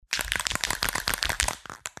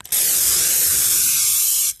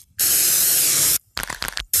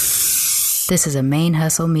This is a Main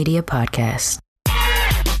Hustle Media podcast.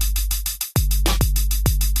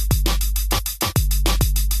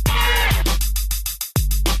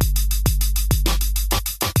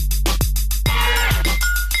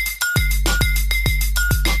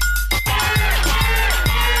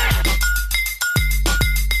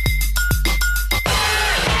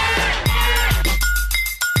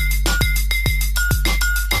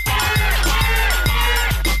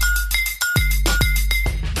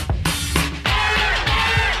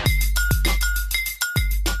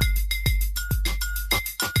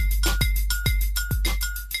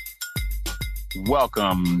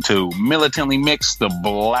 Welcome to Militantly Mixed, the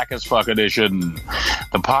Black as Fuck edition,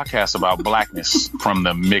 the podcast about blackness from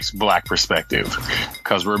the mixed black perspective.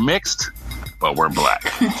 Because we're mixed, but we're black.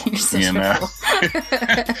 You're such you know?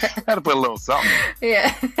 Had to put a little something.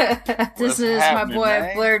 Yeah. This is my boy,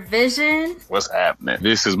 man? Blurred Vision. What's happening?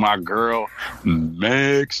 This is my girl,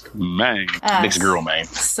 Mixed Main. Mixed Girl Main,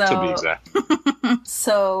 to be exact.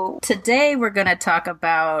 So today we're going to talk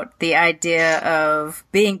about the idea of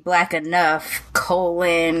being black enough,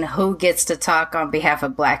 who gets to talk on behalf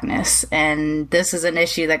of blackness. And this is an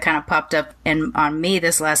issue that kind of popped up on me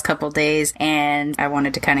this last couple days, and I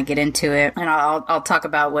wanted to kind of get into it. And I'll talk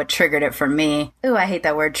about what triggered it for me. Ooh, I hate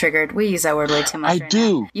that word triggered. We use that word way too much. I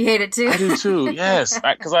do. Now. You hate it too? I do too, yes.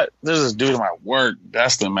 Because there's this dude at my work,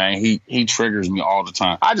 Dustin, man. He triggers me all the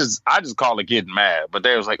time. I just call it getting mad. But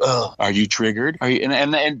they was like, oh, are you triggered? Are you?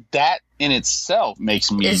 And that in itself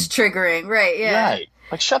makes me... It's triggering, right, yeah. Right.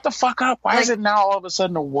 Like, shut the fuck up. Why is it now all of a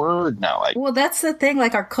sudden a word now? Like, well, that's the thing.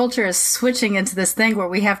 Like, our culture is switching into this thing where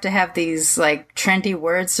we have to have these, like, trendy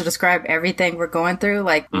words to describe everything we're going through.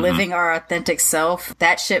 Like, living our authentic self.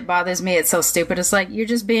 That shit bothers me. It's so stupid. It's like, you're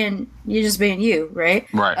just being you, right?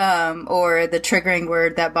 Right. Or the triggering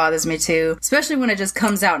word, that bothers me too. Especially when it just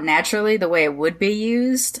comes out naturally the way it would be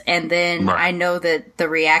used. And then I know that the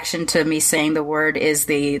reaction to me saying the word is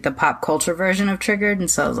the pop culture version of triggered.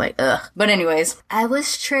 And so I was like, ugh. But anyways, I was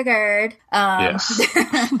triggered. Yes.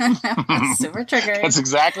 Super triggered. That's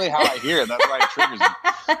exactly how I hear it. That's why it triggers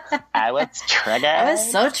me. I was triggered. I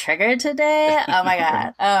was so triggered today. Oh my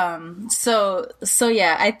God. So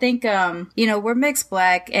yeah, I think, we're mixed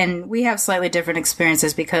black and we have slightly different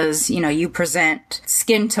experiences because, you present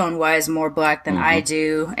skin tone wise more black than I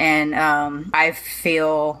do. And, I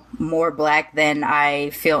feel more black than I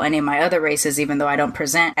feel any of my other races, even though I don't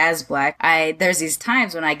present as black. There's these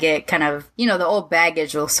times when I get kind of, the old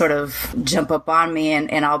baggage will sort of jump up on me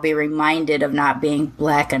and I'll be reminded of not being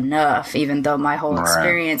black enough, even though my whole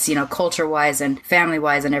experience, culture-wise and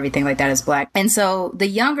family-wise and everything like that is black. And so the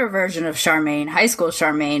younger version of Charmaine, high school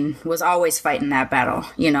Charmaine, was always fighting that battle,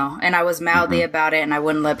 and I was mouthy about it and I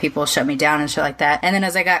wouldn't let people shut me down and shit like that. And then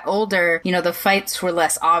as I got older, the fights were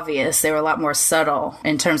less obvious. They were a lot more subtle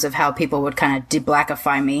in terms of how people would kind of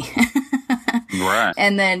de-blackify me. Right.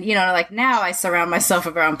 And then, like now I surround myself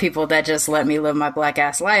around people that just let me live my black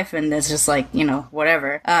ass life and it's just like,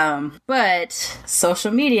 whatever. But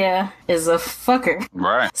social media is a fucker.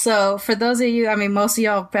 Right. So for those of you, most of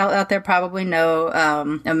y'all out there probably know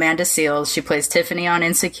Amanda Seales. She plays Tiffany on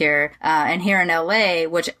Insecure. And here in LA,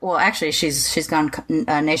 actually she's gone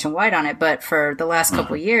nationwide on it, but for the last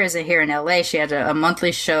couple years here in LA, she had a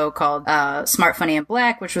monthly show called Smart, Funny, and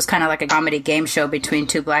Black, which was kind of like a comedy game show between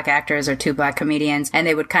two black actors or two black comedians, and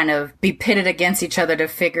they would kind of be pitted against each other to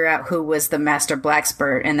figure out who was the master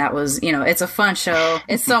blackspert. And that was, it's a fun show.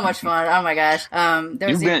 It's so much fun. Oh my gosh.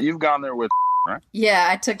 You've gone there with, right? Yeah,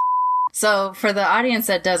 I took. So for the audience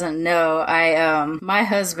that doesn't know, my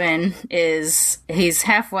husband he's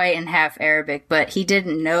half white and half Arabic, but he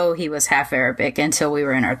didn't know he was half Arabic until we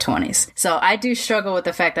were in our 20s. So I do struggle with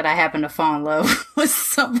the fact that I happen to fall in love with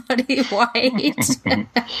somebody white.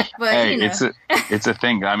 But hey, it's a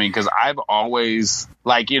thing. Because I've always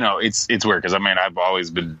it's weird because I've always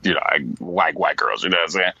been I like white girls. You know what I'm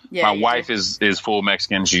saying? Yeah, my wife is full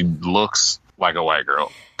Mexican. She looks like a white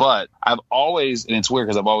girl. But I've always, and it's weird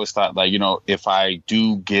because I've always thought if I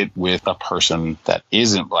do get with a person that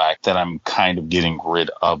isn't black, that I'm kind of getting rid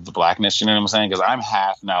of the blackness, you know what I'm saying? Because I'm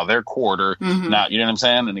half, now they're quarter, now, you know what I'm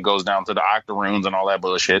saying? And it goes down to the octoroons and all that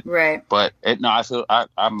bullshit. Right. But I feel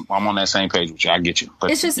I'm on that same page with you. I get you. But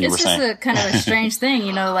it's just a kind of a strange thing,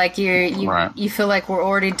 you feel like we're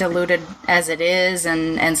already diluted as it is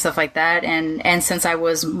and stuff like that. And since I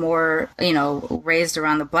was more, raised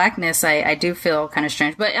around the blackness, I do do feel kind of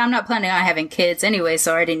strange. But I'm not planning on having kids anyway,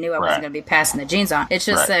 so I already knew I wasn't going to be passing the genes on. It's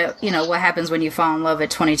just that, you know, what happens when you fall in love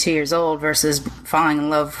at 22 years old versus falling in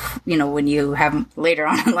love, you know, when you have later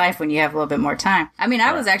on in life when you have a little bit more time. I mean,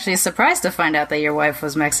 I was actually surprised to find out that your wife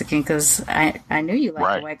was Mexican because I knew you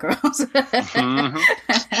liked the white girls.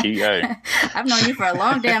 I've known you for a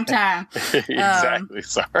long damn time. Exactly.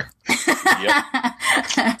 Sorry.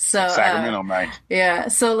 Yep. So Sacramento, man. Yeah.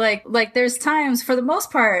 So like there's times, for the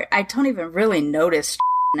most part, I don't even really notice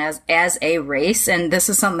as a race, and this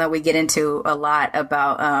is something that we get into a lot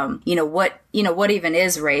about what even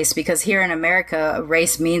is race, because here in America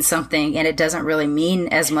race means something and it doesn't really mean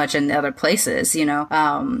as much in other places.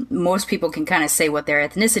 Most people can kind of say what their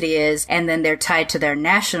ethnicity is, and then they're tied to their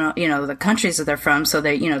national, the countries that they're from, so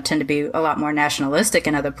they tend to be a lot more nationalistic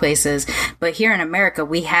in other places. But here in America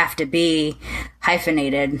we have to be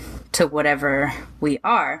hyphenated to whatever we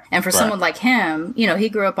are. And for someone like him, he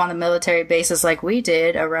grew up on the military bases like we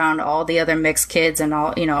did, around all the other mixed kids and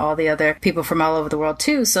all the other people from all over the world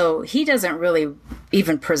too. So he doesn't really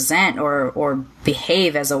even present or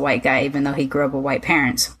behave as a white guy, even though he grew up with white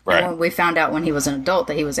parents. And when we found out when he was an adult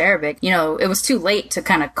that he was Arabic, it was too late to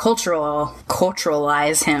kind of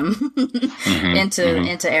culturalize him into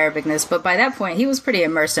Arabicness. But by that point, he was pretty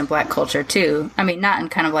immersed in black culture too. I mean, not in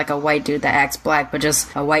kind of like a white dude that acts black, but just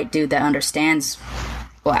a white dude that understands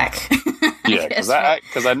black. Yeah,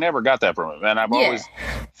 because I never got that from him, and I've always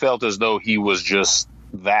felt as though he was just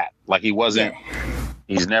that. Like he wasn't.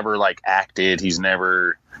 He's never like acted. He's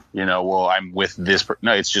never, I'm with this.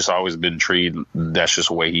 No, it's just always been treated. That's just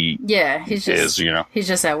the way he. Yeah, he's just he's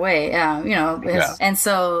just that way. And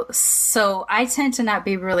so I tend to not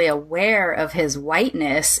be really aware of his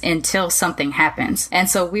whiteness until something happens. And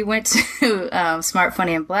so we went to Smart,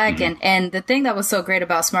 Funny, and Black, and the thing that was so great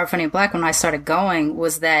about Smart, Funny, and Black when I started going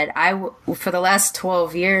was that for the last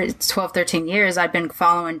 12, 13 years, I'd been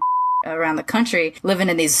following around the country, living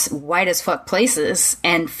in these white as fuck places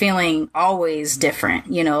and feeling always different.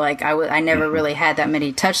 I never really had that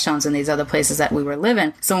many touchstones in these other places that we were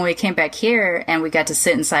living. So when we came back here and we got to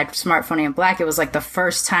sit inside Smart, Funny, and Black, it was like the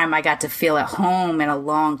first time I got to feel at home in a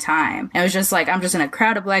long time. And it was just like, I'm just in a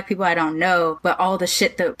crowd of black people I don't know, but all the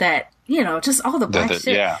shit that just all the black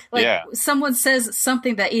shit. Someone says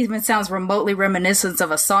something that even sounds remotely reminiscent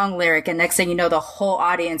of a song lyric, and next thing you know, the whole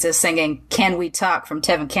audience is singing "Can We Talk" from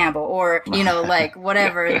Tevin Campbell, or like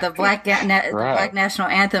whatever. The Black Black National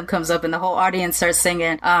Anthem comes up, and the whole audience starts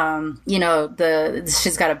singing.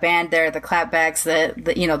 She's got a band there, the clapbacks that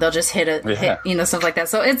they'll just hit stuff like that.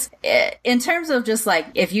 So it's in terms of just like,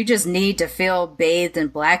 if you just need to feel bathed in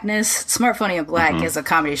blackness, Smart, Funny, and Black is a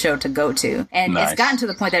comedy show to go to, and it's gotten to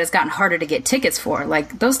the point that it's gotten harder to get tickets for.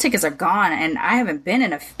 Like, those tickets are gone, and I haven't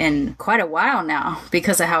been in quite a while now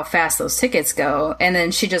because of how fast those tickets go. And then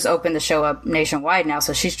she just opened the show up nationwide now,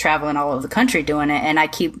 so she's traveling all over the country doing it, and I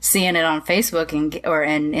keep seeing it on Facebook or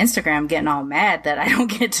in Instagram, getting all mad that I don't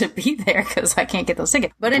get to be there because I can't get those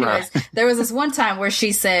tickets. But anyways, there was this one time where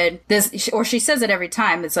she said this, or she says it every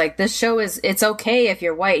time, it's like, this show it's okay if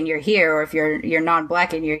you're white and you're here, or if you're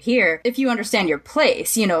non-black and you're here, if you understand your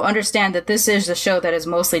place, understand that this is a show that is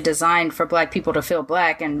mostly designed for black people to feel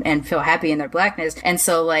black and feel happy in their blackness. And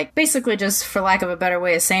so, like, basically, just for lack of a better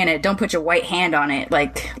way of saying it, don't put your white hand on it.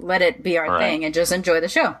 Like, let it be our thing and just enjoy the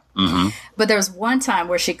show. But there was one time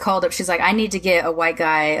where she called up, she's like, I need to get a white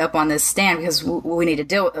guy up on this stand because we need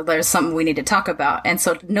to there's something we need to talk about. And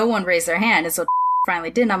so no one raised their hand. And so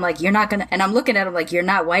finally did, and I'm like, you're not gonna, and I'm looking at him like, you're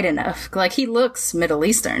not white enough. Like, he looks Middle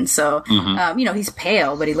Eastern, so he's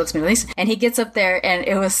pale, but he looks Middle Eastern. And he gets up there, and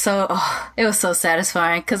it was so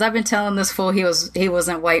satisfying, because I've been telling this fool he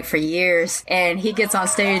wasn't white for years, and he gets on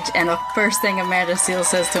stage, and the first thing Amanda Seales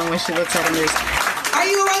says to him when she looks at him is, "Are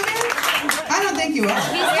you a white man? I don't think you are."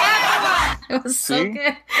 It was so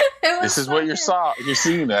good. This is what you're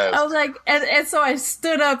seeing that. I was like, and so I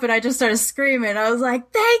stood up and I just started screaming. I was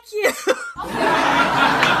like, thank you.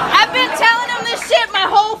 I've been telling him this shit my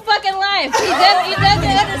whole fucking life. He doesn't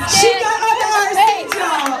understand. She got under our seat,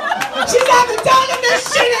 y'all. She's been telling him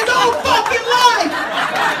this shit his whole fucking life.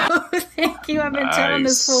 Thank you. I've been telling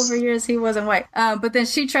this fool for years he wasn't white. But then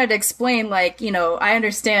she tried to explain, like, I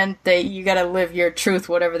understand that you gotta live your truth,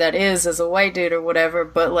 whatever that is, as a white dude or whatever,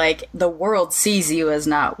 but like, the world sees you as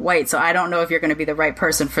not white, so I don't know if you're going to be the right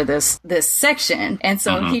person for this section. And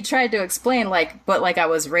so he tried to explain, like, but like, I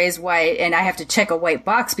was raised white and I have to check a white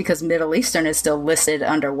box because Middle Eastern is still listed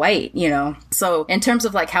under white, so in terms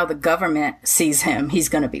of like how the government sees him, he's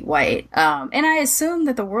going to be white, and I assume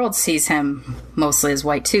that the world sees him mostly as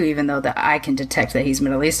white too, even though that I can detect that he's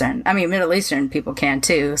Middle Eastern. I mean, Middle Eastern people can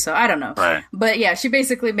too, so I don't know. Right. But yeah, she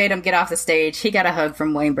basically made him get off the stage. He got a hug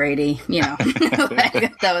from Wayne Brady, you know.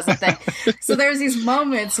 Like, that was the thing. So there's these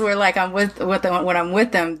moments where like I'm with them, when I'm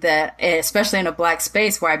with them, that especially in a black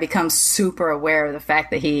space, where I become super aware of the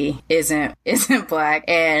fact that he isn't black,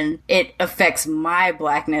 and it affects my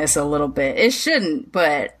blackness a little bit. It shouldn't,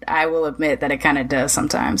 but I will admit that it kind of does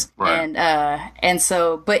sometimes. Right. And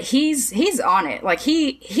so, but he's on it. Like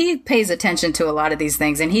he pays attention to a lot of these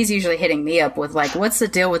things, and he's usually hitting me up with like, what's the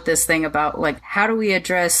deal with this thing about like, how do we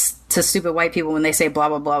address to stupid white people when they say blah,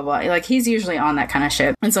 blah, blah, blah. Like, he's usually on that kind of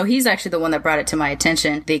shit. And so he's actually the one that brought it to my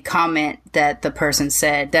attention, the comment that the person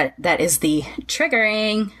said that is the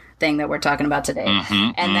triggering thing that we're talking about today.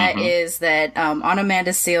 And that is that on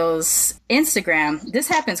Amanda Seales' Instagram, this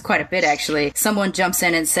happens quite a bit actually. Someone jumps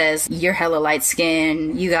in and says, you're hella light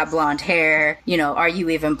skinned, you got blonde hair, you know, are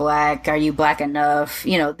you even black? Are you black enough?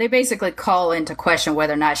 You know, they basically call into question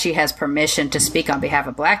whether or not she has permission to speak on behalf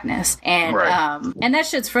of blackness. And and that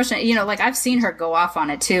shit's frustrating. You know, like I've seen her go off on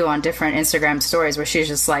it too on different Instagram stories where she's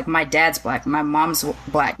just like, my dad's black, my mom's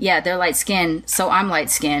black. Yeah, they're light skinned, so I'm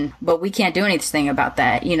light skinned, but we can't do anything about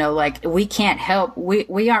that. You know, like we can't help,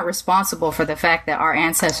 we aren't responsible for the fact that our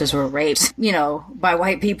ancestors were raped, you know, by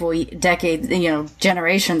white people decades, you know,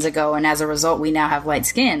 generations ago, and as a result we now have light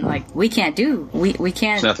skin. Like we can't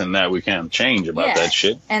there's nothing that we can change about that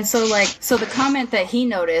shit. And so the comment that he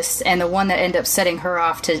noticed, and the one that ended up setting her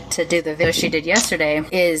off to do the video she did yesterday,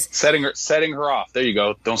 is setting her off. There you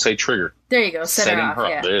go. Don't say trigger. There you go. Setting her off.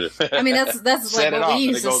 Yeah. There it is. I mean, that's like what we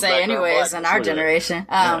used to say anyways in our generation.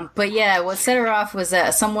 But yeah, what set her off was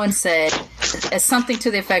that someone said something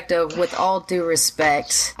to the effect of, with all due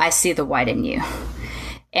respect, I see the white in you.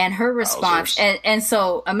 And her response, and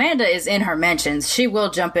so Amanda is in her mentions. She will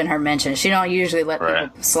jump in her mentions. She don't usually let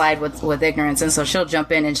people slide with ignorance. And so she'll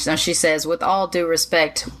jump in and she says, with all due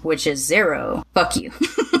respect, which is 0, fuck you.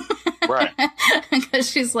 Right. Because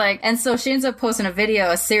she's like, and so she ends up posting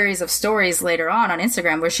a series of stories later on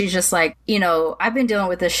Instagram where she's just like, you know, I've been dealing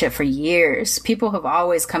with this shit for years. People have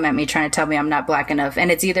always come at me trying to tell me I'm not black enough.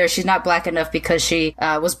 And it's either she's not black enough because she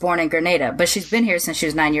was born in Grenada, but she's been here since she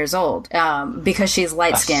was 9 years old, because she's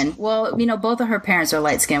light skinned. Well, you know, both of her parents are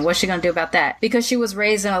light skinned. What's she going to do about that? Because she was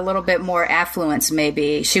raised in a little bit more affluence,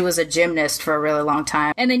 maybe. She was a gymnast for a really long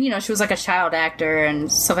time. And then, you know, she was like a child actor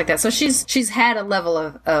and stuff like that. So she's had a level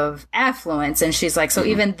of affluence, and she's like, so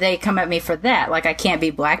even they come at me for that, like I can't be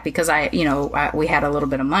black because we had a little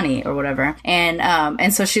bit of money or whatever,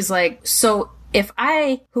 and so she's like, so if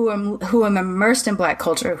I, who am immersed in black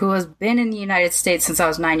culture, who has been in the United States since I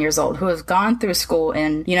was 9 years old, who has gone through school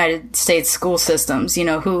in United States school systems, you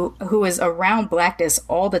know, who is around blackness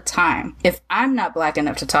all the time, if I'm not black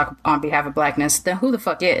enough to talk on behalf of blackness, then who the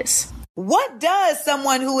fuck is? What does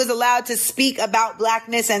someone who is allowed to speak about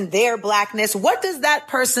blackness and their blackness, what does that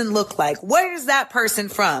person look like? Where is that person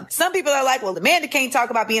from? Some people are like, well, Amanda can't talk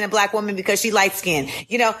about being a black woman because she light skinned.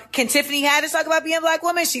 You know, can Tiffany Haddish talk about being a black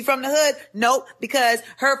woman? She from the hood? Nope, because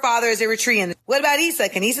her father is Eritrean. What about Issa?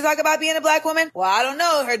 Can Issa talk about being a black woman? Well, I don't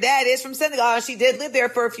know. Her dad is from Senegal, and she did live there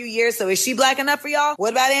for a few years. So is she black enough for y'all?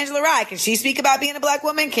 What about Angela Rye? Can she speak about being a black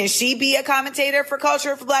woman? Can she be a commentator for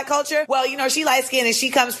black culture? Well, you know, she light skinned and she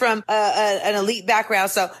comes from an elite background,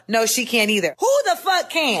 so no, she can't either. Who the fuck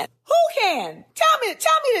can? Who can? Tell me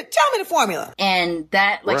the formula. And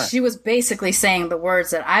that, like, she was basically saying the words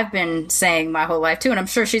that I've been saying my whole life too, and I'm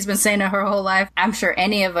sure she's been saying it her whole life. I'm sure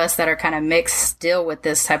any of us that are kind of mixed deal with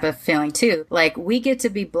this type of feeling too. Like, we get to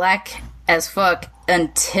be black as fuck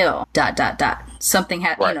until ... Something you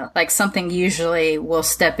know, like something usually will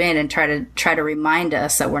step in and try to remind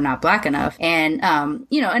us that we're not black enough. And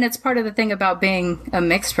you know, and it's part of the thing about being a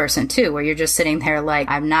mixed person too, where you're just sitting there like,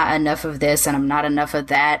 I'm not enough of this and I'm not enough of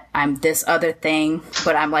that. I'm this other thing,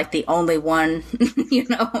 but I'm like the only one, you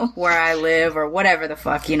know, where I live or whatever the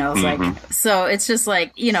fuck, you know. It's like, so it's just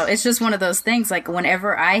like, you know, it's just one of those things. Like,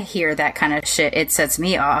 whenever I hear that kind of shit, it sets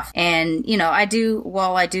me off. And you know, I do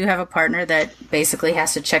have a partner that basically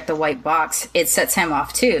has to check the white box, it sets him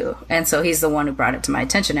off too. And so he's the one who brought it to my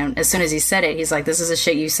attention. And as soon as he said it, he's like, this is a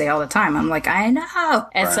shit you say all the time. I'm like, I know.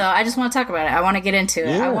 And so I just want to talk about it. I want to get into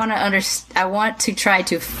it. I want to I want to try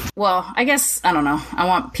to, well, I guess, I don't know. I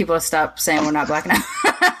want people to stop saying we're not black enough.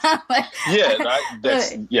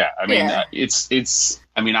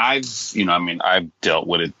 I've dealt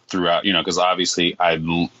with it throughout, you know, because obviously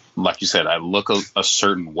like you said, I look a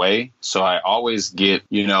certain way. So I always get,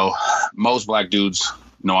 you know, most black dudes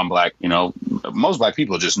know I'm black, you know, most black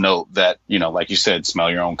people just know that, you know, like you said,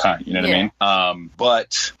 smell your own kind, you know what I mean?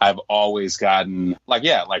 But I've always gotten like,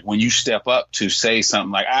 yeah, like when you step up to say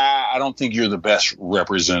something like, I don't think you're the best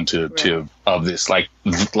representative of this, like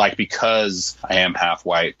because I am half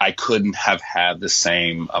white, I couldn't have had the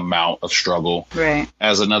same amount of struggle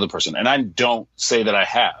as another person. And I don't say that I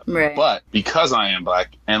have, but because I am black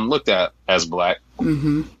and looked at as black,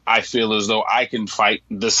 I feel as though I can fight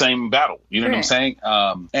the same battle. You know what I'm saying?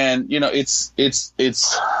 And you know, it's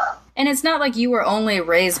and it's not like you were only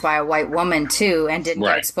raised by a white woman too and didn't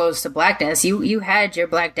get exposed to blackness. You had your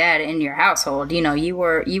black dad in your household. You know, you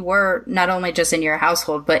were not only just in your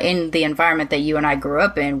household, but in the environment that you and I grew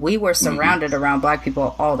up in. We were surrounded around black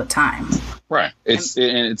people all the time. Right. It's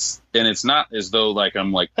not as though like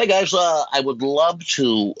I'm like, hey guys, I would love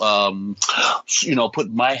to, you know,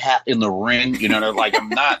 put my hat in the ring. You know, like I'm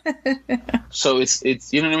not. So it's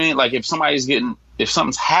you know what I mean. Like if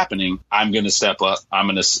something's happening, I'm going to step up. I'm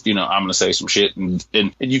going to say some shit and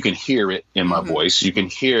you can hear it in my voice. You can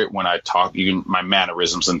hear it when I talk, my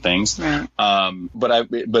mannerisms and things. Right. But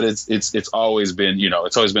it's always been, you know,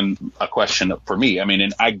 it's always been a question for me. I mean,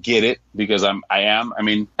 and I get it because I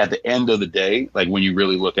mean, at the end of the day, like when you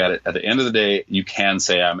really look at it, at the end of the day, you can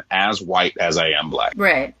say I'm as white as I am black.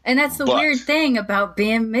 Right. And that's the weird thing about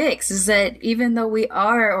being mixed is that even though we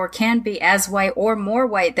are or can be as white or more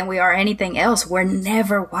white than we are anything else, we're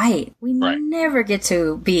never white. We never get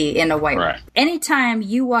to be in a white room. Anytime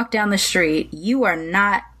you walk down the street, you are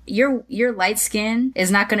not, your light skin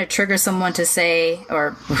is not going to trigger someone to say,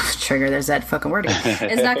 or trigger, there's that fucking word again.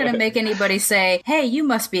 It's not going to make anybody say, hey, you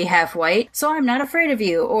must be half white, so I'm not afraid of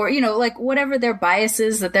you. Or, you know, like whatever their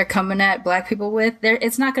biases that they're coming at black people with,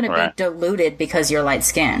 it's not going to be diluted because you're light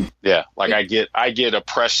skinned. Yeah. Like I get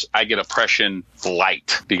oppression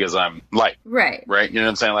light because I'm light. Right. You know what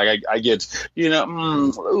I'm saying? Like I get, you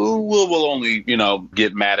know, we'll only, you know,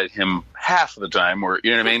 get mad at him half of the time, or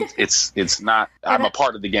you know what I mean? It's not. I'm a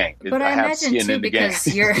part of the gang. But I imagine too because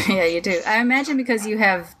you're you do. I imagine because you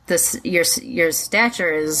have this your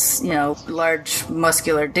stature is, you know, large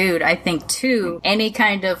muscular dude. I think too any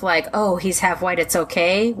kind of like, oh, he's half white, it's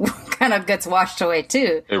okay, kind of gets washed away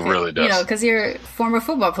too. It really does. You know, because you're a former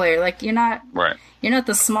football player. Like you're not You're not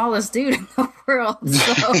the smallest dude in the world.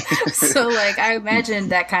 So like, I imagine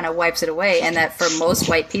that kind of wipes it away. And that for most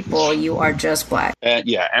white people, you are just black.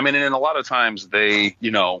 Yeah. I mean, and a lot of times they,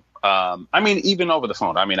 you know, I mean, even over the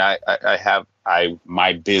phone, I mean,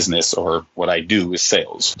 my business or what I do is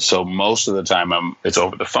sales. So most of the time it's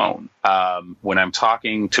over the phone. When I'm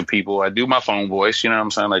talking to people, I do my phone voice, you know what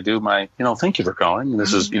I'm saying? I do my, you know, thank you for calling.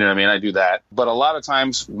 This is, you know what I mean? I do that. But a lot of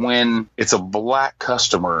times when it's a black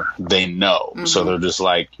customer, they know. So they're just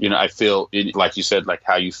like, you know, I feel like you said, like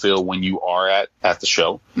how you feel when you are at the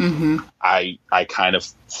show. I kind of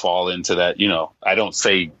fall into that, you know, I don't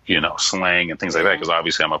say, you know, slang and things like that because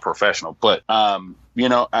obviously I'm a professional, but, you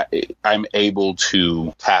know, I'm able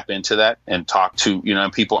to tap into that and talk to, you know,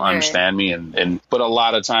 and people understand me. But a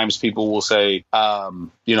lot of times people will say,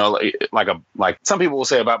 you know, like some people will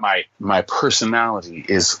say about my personality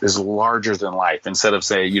is larger than life instead of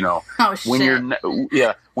say, you know, when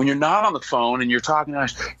you're not on the phone and you're talking to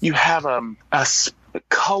us, you have a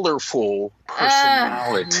colorful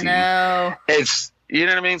personality. No. You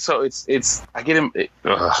know what I mean? So I get him.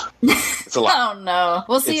 It's a lot. Oh no.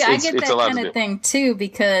 Well, see, I get that kind of thing too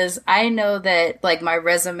because I know that like my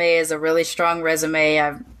resume is a really strong resume.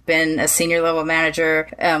 I've been a senior level manager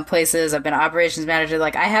places. I've been an operations manager.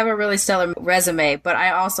 Like I have a really stellar resume, but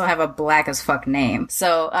I also have a black as fuck name.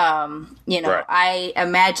 So, you know, I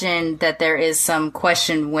imagine that there is some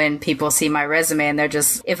question when people see my resume and they're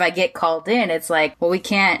just, if I get called in, it's like, well, we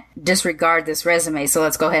can't disregard this resume. So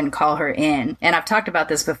let's go ahead and call her in. And I've talked about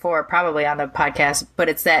this before, probably on the podcast, but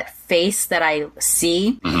it's that face that I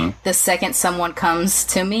see the second someone comes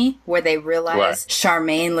to me where they realize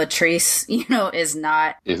Charmaine Latrice, you know, is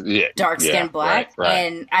not dark-skinned black.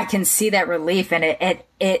 And I can see that relief and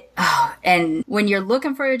and when you're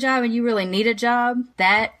looking for a job and you really need a job,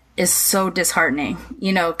 that is so disheartening,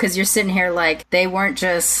 you know, because you're sitting here like they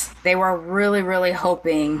were really, really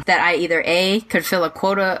hoping that I either A, could fill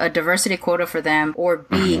a diversity quota for them, or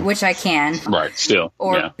B, which I can.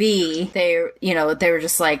 Or B, they were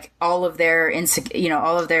just like all of their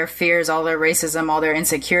all of their fears, all their racism, all their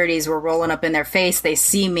insecurities were rolling up in their face. They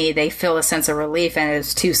see me, they feel a sense of relief, and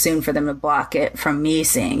it's too soon for them to block it from me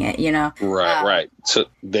seeing it, you know? Right. So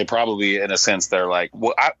they probably, in a sense, they're like,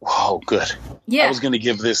 well, good. Yeah. I was going to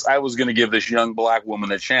give this young black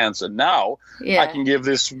woman a chance, and now I can give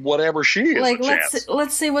this whatever she is a chance.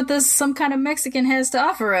 Let's see what this some kind of Mexican has to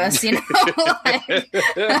offer us, you know.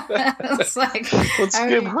 It's like, let's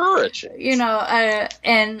give her a chance. You know,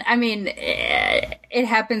 and I mean, it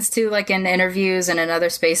happens too, like in interviews and in other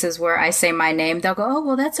spaces where I say my name, they'll go, "Oh,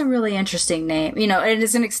 well, that's a really interesting name," you know, and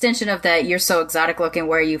it's an extension of that "you're so exotic looking,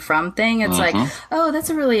 where are you from" thing. It's like, "Oh, that's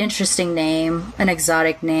a really interesting name, an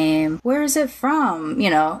exotic name. Where is it from?" You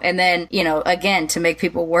know, and then, you know, again, to make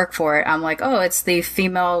people work for it, I'm like, "Oh, it's the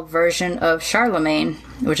female version of Charlemagne,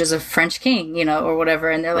 which is a French king," you know, or whatever.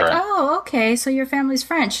 And they're like, "Oh, okay, so your family's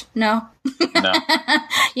French." No. No.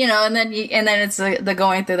 You know, and then it's the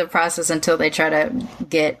going through the process until they try to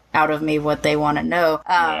get out of me what they want to know.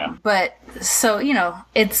 But so, you know,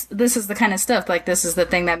 this is the kind of stuff, like, this is the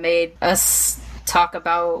thing that made us talk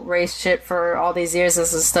about race shit for all these years.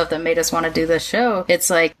 This is stuff that made us want to do this show. It's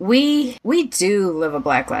like, we do live a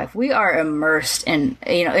black life. We are immersed in,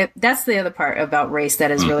 you know, that's the other part about race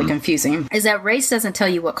that is really confusing, is that race doesn't tell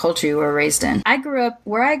you what culture you were raised in. I grew up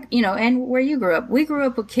and where you grew up, we grew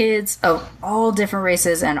up with kids of all different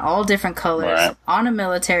races and all different colors on a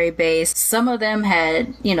military base. Some of them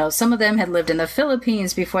had lived in the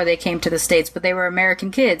Philippines before they came to the States, but they were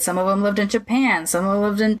American kids. Some of them lived in Japan. Some of them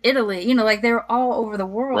lived in Italy. You know, like, they were all over the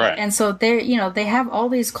world. And so they have all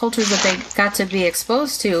these cultures that they got to be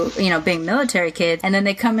exposed to, you know, being military kids. And then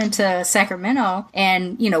they come into Sacramento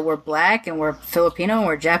and, you know, we're black and we're Filipino and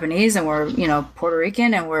we're Japanese and we're, you know, Puerto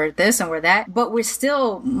Rican and we're this and we're that, but we're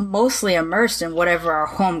still mostly immersed in whatever our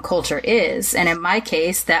home culture is. And in my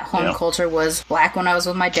case, that home culture was black when I was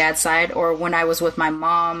with my dad's side, or when I was with my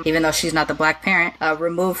mom, even though she's not the black parent,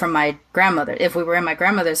 removed from my grandmother. If we were in my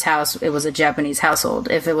grandmother's house, it was a Japanese household.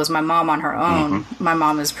 If it was my mom on her own, my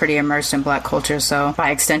mom is pretty immersed in black culture, so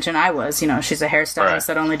by extension I was. You know, she's a hairstylist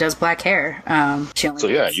that only does black hair. She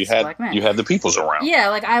only you had the peoples around. Yeah,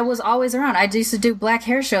 like, I was always around. I used to do black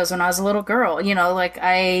hair shows when I was a little girl. You know, like,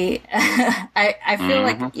 I feel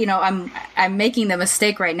like, you know, I'm making the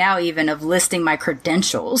mistake right now even of listing my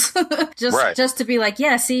credentials just to be like,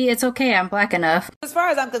 yeah, see, it's okay, I'm black enough. As far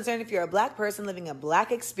as I'm concerned, if you're a black person living a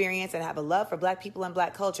black experience and have a love for black people and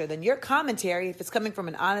black culture, then your commentary, if it's coming from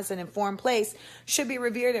an honest and informed place, should be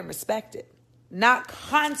revered and respected, not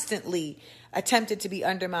constantly attempted to be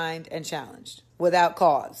undermined and challenged without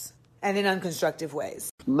cause and in unconstructive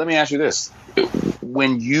ways. Let me ask you this.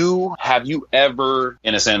 Have you ever,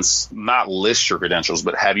 in a sense, not list your credentials,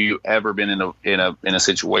 but have you ever been in a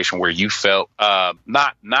situation where you felt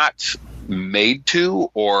not made to,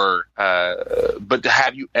 or but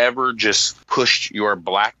have you ever just pushed your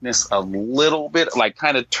blackness a little bit, like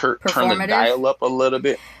kind of turn the dial up a little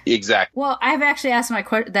bit? Exactly. Well, I've actually asked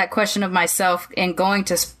that question of myself in going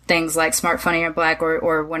to things like Smart, Funny, or Black,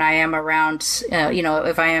 or when I am around, you know,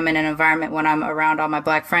 if I am in an environment when I'm around all my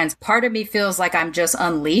black friends, part of me feels like I'm just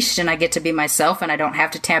unleashed and I get to be myself and I don't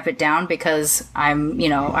have to tamp it down because I'm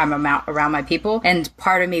around my people. And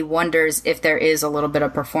part of me wonders if there is a little bit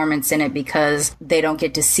of performance in it because they don't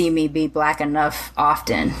get to see me be black enough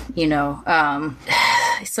often, you know.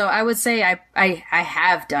 So I would say I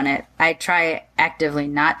have done it. I try actively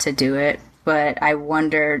not to do it, but I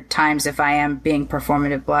wonder times if I am being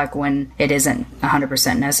performative black when it isn't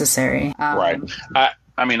 100% necessary. Right.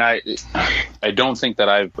 I mean, I don't think that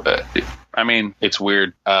I mean, it's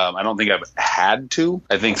weird. I don't think I've had to.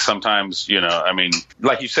 I think sometimes, you know, I mean,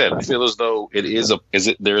 like you said, I feel as though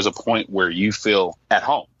there is a point where you feel at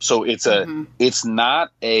home. So it's it's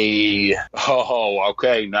not a,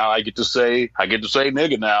 okay, now I get to say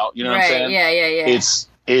nigga now. You know what I'm saying? Yeah.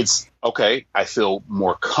 It's okay, I feel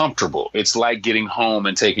more comfortable. It's like getting home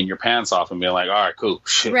and taking your pants off and being like, all right, cool.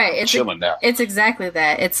 Shit, right. I'm chilling now. It's exactly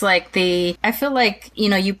that. It's like I feel like, you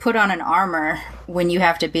know, you put on an armor when you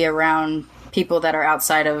have to be around people that are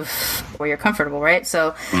outside of where you're comfortable, right?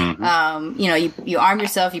 So, you know, you arm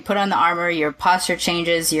yourself, you put on the armor, your posture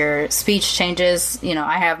changes, your speech changes. You know,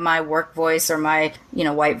 I have my work voice or my, you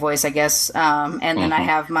know, white voice, I guess. And then I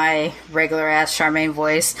have my regular ass Charmaine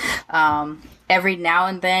voice. Every now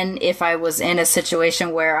and then, if I was in a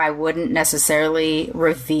situation where I wouldn't necessarily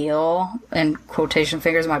reveal, in quotation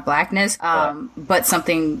fingers, my blackness, but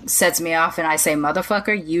something sets me off and I say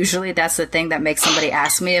motherfucker, usually that's the thing that makes somebody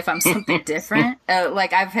ask me if I'm something different.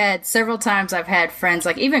 Like, I've had several times, I've had friends,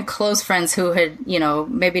 like even close friends who had, you know,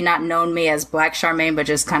 maybe not known me as Black Charmaine, but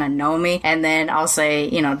just kind of know me. And then I'll say,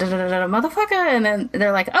 you know, motherfucker. And then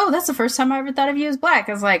they're like, oh, that's the first time I ever thought of you as black.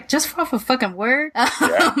 I was like, just off a fucking word.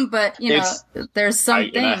 But, you know, there's some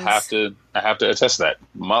things. And I have to attest to that,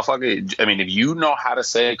 motherfucker. I mean, if you know how to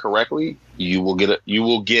say it correctly, you get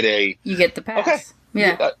the pass. Okay.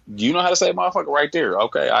 Yeah. You know how to say motherfucker right there.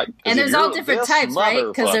 Okay. And there's all different types, right?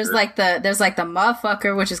 Because there's like the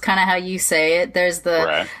motherfucker, which is kind of how you say it. There's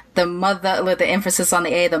the mother with the emphasis on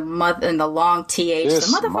the A, the mother, and the long TH. The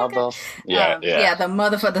motherfucker. The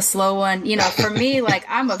motherfucker, the slow one. You know, for me, like,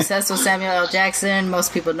 I'm obsessed with Samuel L. Jackson.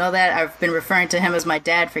 Most people know that. I've been referring to him as my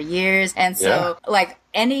dad for years. And so, like,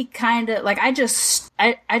 any kind of, like, I just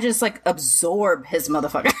like absorb his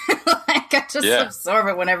motherfucker. Like, I just absorb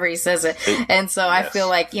it whenever he says it. And so I feel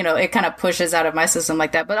like, you know, it kind of pushes out of my system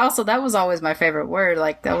like that. But also, that was always my favorite word.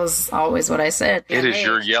 Like, that was always what I said. It is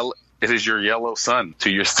your yellow sun to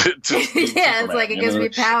your it's like it gives me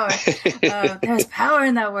power. There's power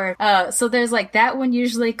in that word. So there's like that one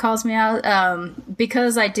usually calls me out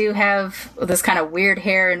because I do have this kind of weird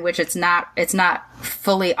hair in which it's not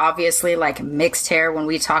fully obviously like mixed hair. When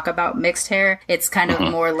we talk about mixed hair, it's kind of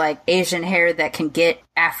more like Asian hair that can get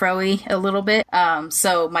afro-y a little bit.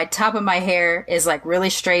 So my top of my hair is like really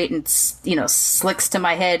straight and, you know, slicks to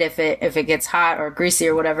my head if it gets hot or greasy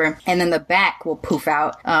or whatever. And then the back will poof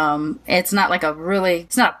out. It's not like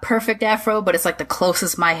it's not a perfect afro, but it's like the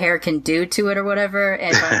closest my hair can do to it or whatever.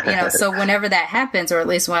 And, you know, so whenever that happens, or at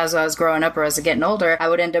least when I was growing up or as I was getting older, I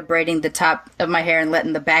would end up braiding the top of my hair and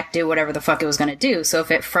letting the back do whatever the fuck it was going to do. So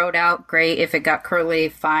if it froed out, great. If it got curly,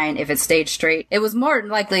 fine. If it stayed straight, it was more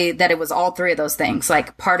likely that it was all three of those things.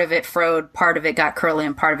 Like, part of it froed, part of it got curly,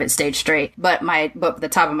 and part of it stayed straight. But the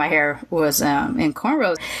top of my hair was in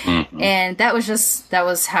cornrows. And that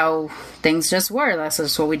was how things just were. That's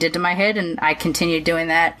just what we did to my head, and I continued doing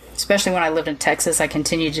that. Especially when I lived in Texas, I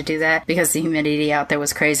continued to do that because the humidity out there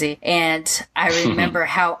was crazy. And I remember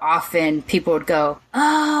how often people would go,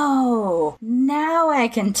 "Oh, now I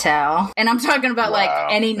can tell." And I'm talking about like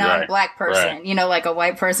any non-black person, you know, like a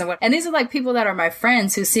white person. And these are like people that are my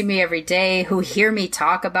friends who see me every day, who hear me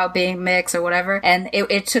talk about being mixed or whatever. And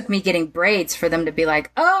it took me getting braids for them to be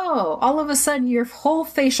like, "Oh, all of a sudden your whole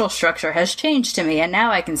facial structure has changed to me. And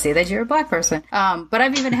now I can see that you're a black person." But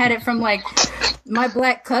I've even had it from like my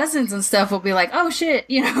black cousins and stuff will be like, "Oh shit,"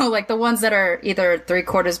 you know, like the ones that are either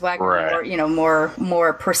 3/4 black or, you know,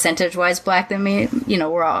 more percentage wise black than me. You know,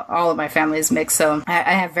 we're all of my family is mixed, so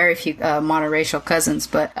I have very few monoracial cousins,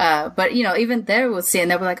 but you know, even they would see it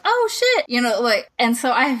and they'll be like, "Oh shit," you know, like, and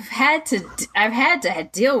so I've had to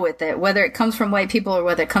deal with it, whether it comes from white people or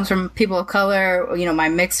whether it comes from people of color, or, you know, my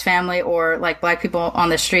mixed family, or like black people on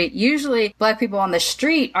the street. Usually black people on the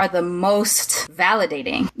street are the most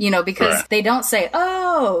validating, you know, because they don't say,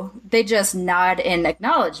 "Oh," they just nod in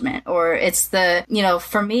acknowledgement. Or it's the, you know,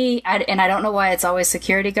 for me, I don't know why it's always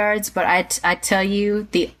security guards, but I tell you,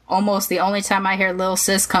 almost the only time I hear "Lil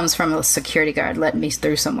Sis" comes from a security guard letting me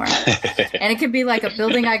through somewhere. And it could be like a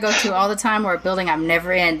building I go to all the time or a building I'm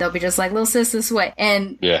never in. They'll be just like, "Lil Sis, this way."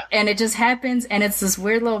 And it just happens. And it's this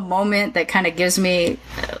weird little moment that kind of gives me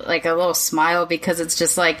like a little smile, because it's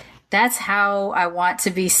just like, that's how I want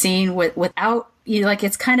to be seen without, you know, like,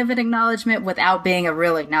 it's kind of an acknowledgement without being a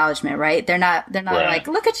real acknowledgement, right? They're not like,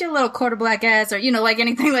 "Look at your little quarter black ass," or, you know, like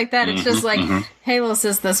anything like that. It's just like, "Hey, Lil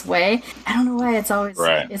Sis, this way." I don't know why it's always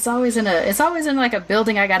it's always in like a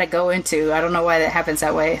building I got to go into. I don't know why that happens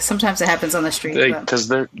that way. Sometimes it happens on the street because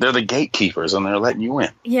they're the gatekeepers and they're letting you in.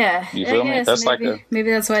 Yeah, you feel me? That's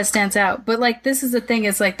maybe that's why it stands out. But like, this is the thing.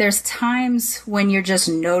 It's like, there's times when you're just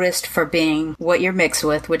noticed for being what you're mixed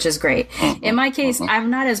with, which is great. In my case, I'm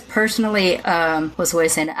not as personally what's the way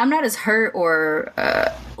of saying it? I'm not as hurt or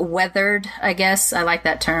weathered, I guess. I like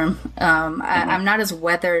that term. I'm not as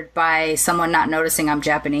weathered by someone not noticing I'm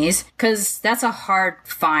Japanese, because that's a hard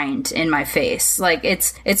find in my face. Like,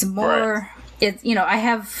 it's more... You know, I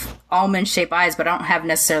have almond-shaped eyes, but I don't have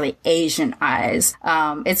necessarily Asian eyes.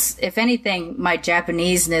 It's, if anything, my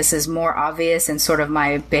Japanese-ness is more obvious in sort of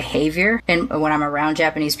my behavior and when I'm around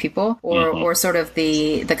Japanese people, or sort of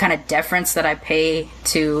the kind of deference that I pay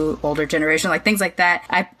to older generation, like things like that.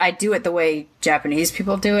 I do it the way Japanese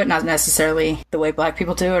people do it, not necessarily the way black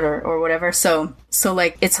people do it or whatever. So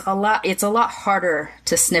like, it's a lot harder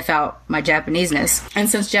to sniff out my Japanese-ness. And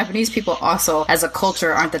since Japanese people also, as a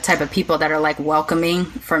culture, aren't the type of people that are like welcoming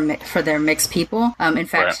for their mixed people. In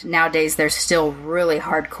fact, nowadays they're still really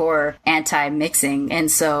hardcore anti-mixing.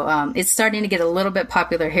 And so it's starting to get a little bit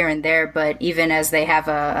popular here and there, but even as they have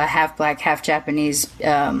a half black, half Japanese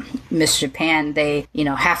Miss Japan, they, you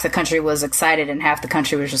know, half the country was excited and half the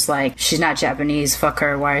country was just like, "She's not Japanese, fuck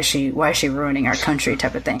her, why is she ruining our country,"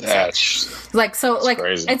 type of thing. So,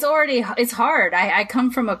 crazy. It's hard. I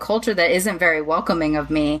come from a culture that isn't very welcoming of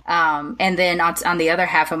me. And then on the other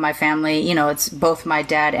half of my family, you know, it's both my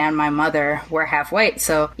dad and my mother were half white.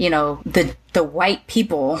 So, you know, the white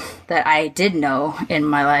people that I did know in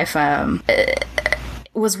my life,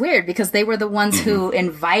 was weird because they were the ones who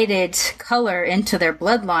invited color into their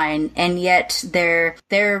bloodline, and yet their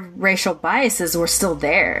racial biases were still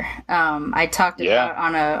there. I talked about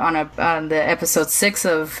on the episode 6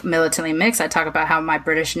 of Militantly Mixed, I talk about how my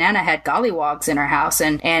British Nana had gollywogs in her house,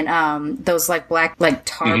 and those like black, like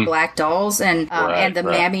tar black dolls, and the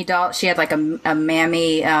mammy doll. She had like a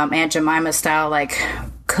mammy Aunt Jemima style like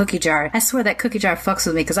cookie jar. I swear that cookie jar fucks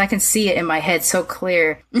with me because I can see it in my head so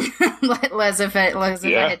clear, as if I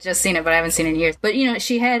had just seen it, but I haven't seen it in years. But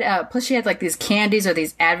she had plus she had like these candies or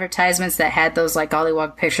these advertisements that had those like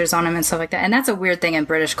gollywog pictures on them and stuff like that. And that's a weird thing in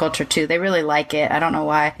British culture too. They really like it. I don't know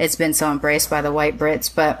why it's been so embraced by the white Brits,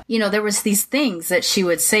 but there was these things that she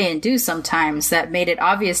would say and do sometimes that made it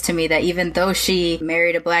obvious to me that even though she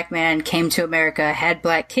married a black man, came to America, had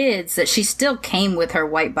black kids, that she still came with her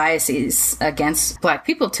white biases against black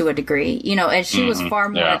people to a degree, and she was far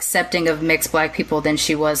more accepting of mixed black people than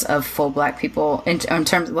she was of full black people in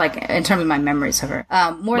terms of my memories of her.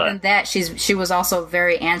 More than that, she was also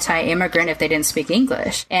very anti-immigrant if they didn't speak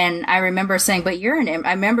English. And I remember saying, but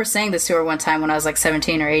I remember saying this to her one time when I was like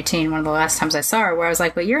 17 or 18, one of the last times I saw her, where I was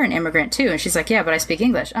like, but you're an immigrant too. And she's like, yeah, but I speak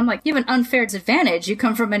English. I'm like, you have an unfair advantage. You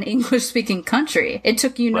come from an English speaking country. It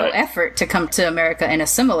took you no effort to come to America and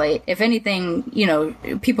assimilate. If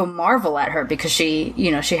anything, people marvel at her because she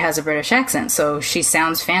has a British accent, so she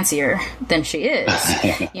sounds fancier than she is.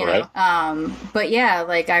 But yeah,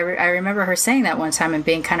 like I remember her saying that one time and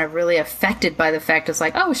being kind of really affected by the fact it's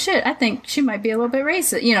like, oh shit, I think she might be a little bit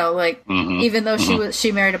racist, even though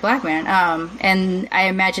she married a black man. And I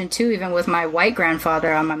imagine too, even with my white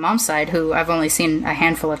grandfather on my mom's side, who I've only seen a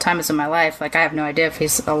handful of times in my life, like I have no idea if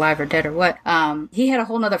he's alive or dead or what. He had a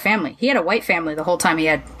whole nother family. He had a white family the whole time he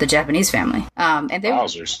had the Japanese family. And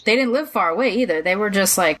they didn't live far away either. They were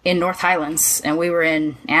just like in North Highlands, and we were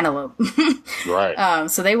in Antelope.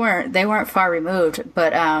 So they weren't far removed.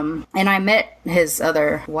 But and I met his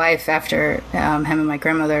other wife after him and my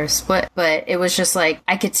grandmother split. But it was just like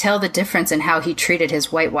I could tell the difference in how he treated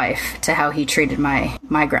his white wife to how he treated my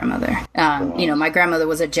grandmother. My grandmother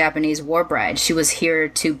was a Japanese war bride. She was here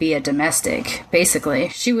to be a domestic, basically.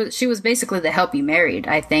 She was basically the help you married,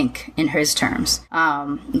 I think, in his terms.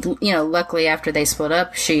 Luckily after they split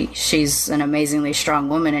up, she's an amazingly strong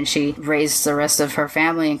woman, and she raised the rest of her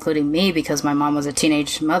family, including me, because my mom was a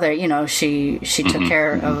teenage mother. She took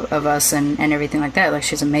care of us and everything like that. Like,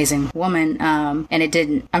 she's an amazing woman.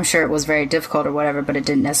 And I'm sure it was very difficult or whatever, but it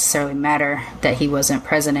didn't necessarily matter that he wasn't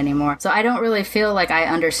present anymore. So I don't really feel like I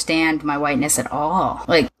understand my whiteness at all.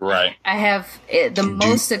 Like, I have the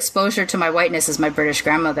most exposure to my whiteness is my British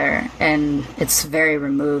grandmother, and it's very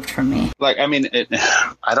removed from me. Like, I mean,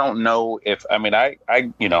 I don't know if,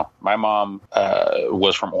 my mom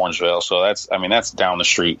was from Orangevale, so that's down the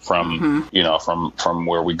street from from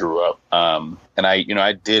where we grew up. And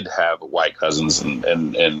I did have white cousins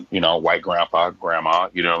and white grandpa, grandma.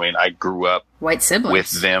 I grew up white siblings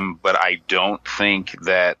with them, but I don't think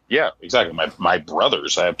that. Yeah, exactly. My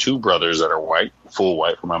brothers. I have two brothers that are white, full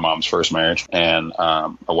white from my mom's first marriage, and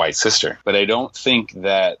a white sister. But I don't think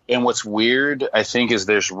that. And what's weird, I think, is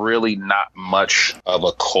there's really not much of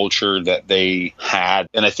a culture that they had,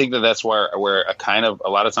 and I think that's where a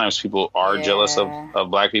lot of times people are jealous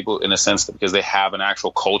of black people, in a sense, because they have an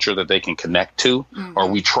actual culture that they can connect to, or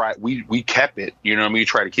we kept it. We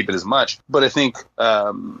try to keep it as much, but I think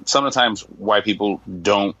sometimes white people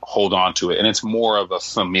don't hold on to it, and it's more of a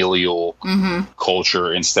familial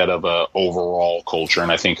culture instead of a overall culture.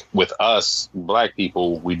 And I think with us black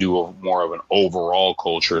people, we do more of an overall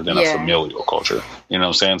culture than a familial culture. You know what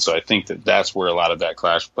I'm saying? So I think that's where a lot of that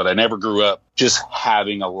clash. But I never grew up just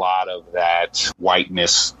having a lot of that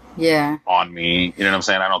whiteness on me. You know what I'm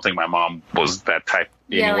saying? I don't think my mom was that type.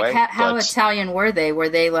 Anyway, like how Italian were they? Were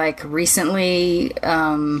they like recently,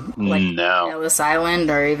 no, Ellis Island,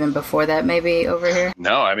 or even before that, maybe over here?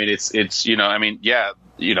 No, I mean it's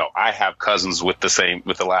I have cousins with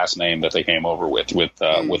the last name that they came over with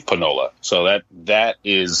Panola. So that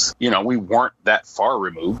is, we weren't that far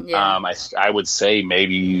removed. Yeah. I would say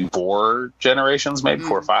maybe 4 generations, maybe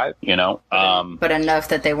 4 or 5. But enough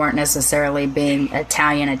that they weren't necessarily being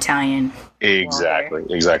Italian.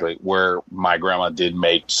 Exactly. Where my grandma did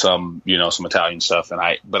make some Italian stuff,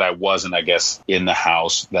 but I wasn't, I guess, in the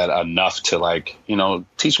house that enough to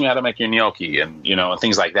teach me how to make your gnocchi and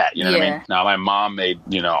things like that. You know what I mean? Now my mom made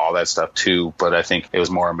all that stuff too, but I think it was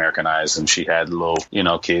more Americanized, and she had little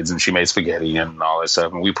kids, and she made spaghetti and all that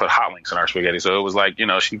stuff, and we put hot links in our spaghetti, so it was like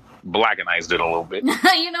she blackenized it a little bit. What?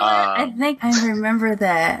 I think I remember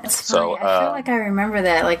that. So I feel like I remember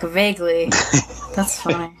that, like, vaguely. That's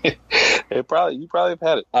funny. You probably have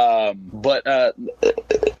had it. But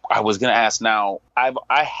I was going to ask now,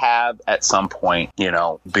 I have at some point,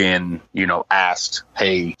 been, asked,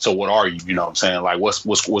 hey, so what are you? You know what I'm saying? Like,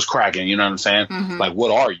 what's cracking? You know what I'm saying? Mm-hmm. Like,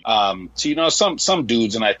 what are you? So, some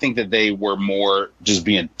dudes, and I think that they were more just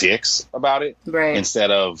being dicks about it, right?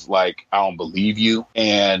 Instead of like, I don't believe you.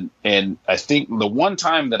 And I think the one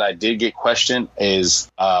time that I did get questioned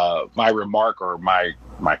is my remark or my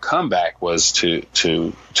comeback was to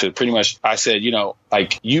pretty much, I said,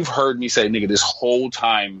 like, you've heard me say nigga this whole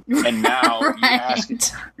time, and now right. you ask,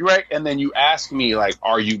 you're right, and then you ask me like,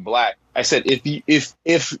 are you black? I said, if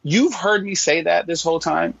you've heard me say that this whole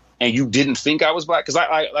time and you didn't think I was black, because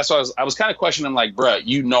that's why I was kind of questioning, like, bruh, I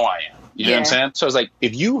am. You know what I'm saying? So I was like,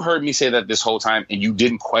 if you heard me say that this whole time and you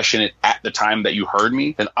didn't question it at the time that you heard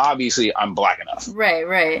me, then obviously I'm black enough.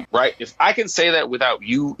 Right. If I can say that without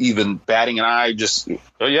you even batting an eye, just,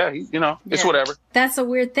 it's whatever. That's a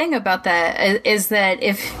weird thing about that, is that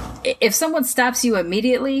if someone stops you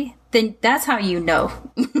immediately, then that's how you know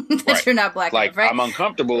that you're not black enough, right? I'm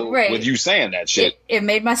uncomfortable with you saying that shit. It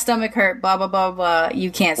made my stomach hurt, blah, blah, blah, blah. You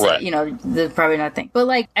can't say, that's probably not a thing. But,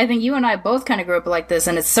 like, I think you and I both kind of grew up like this,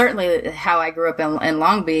 and it's certainly how I grew up in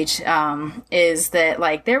Long Beach, is that,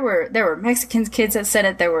 like, there were Mexican kids that said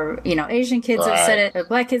it, there were, Asian kids that said it,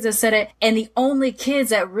 black kids that said it, and the only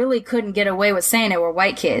kids that really couldn't get away with saying it were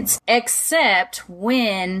white kids. Except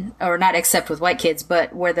not except with white kids,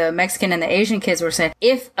 but where the Mexican and the Asian kids were saying,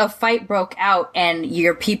 if a fight broke out and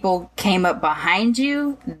your people came up behind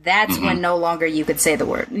you, that's when no longer you could say the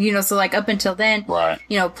word. So like up until then,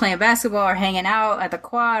 playing basketball or hanging out at the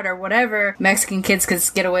quad or whatever, Mexican kids could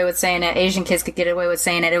get away with saying it, Asian kids could get away with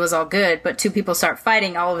saying it, it was all good. But two people start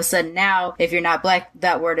fighting, all of a sudden now, if you're not black,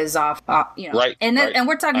 that word is off. Right. And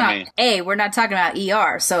we're talking about we're not talking about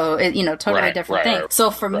ER. So, totally different thing.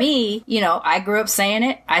 So for me, I grew up saying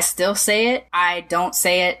it. I still say it. I don't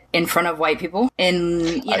say it in front of white people.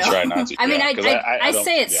 And, I try not to. I mean, I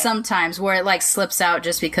say it sometimes where it like slips out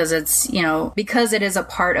just because it's, because it is a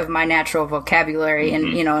part of my natural vocabulary and,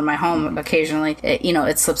 in my home occasionally,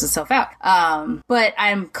 it slips itself out. But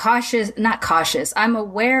I'm not cautious. I'm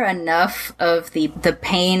aware enough of the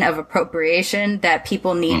pain of appropriation that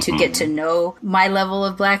people need to get to know my level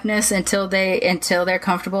of blackness until they're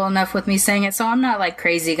comfortable enough with me saying it. So I'm not like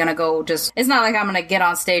crazy gonna go it's not like I'm gonna get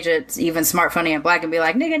on stage at Even Smart, Funny, and Black and be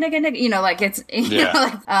like, nigga, like it's,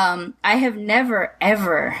 I have never,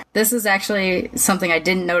 ever, this is actually something I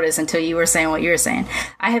didn't notice until you were saying what you were saying.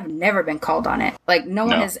 I have never been called on it. Like, no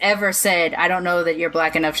one has ever said, I don't know that you're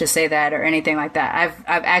black enough to say that or anything like that. I've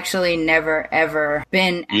actually never, ever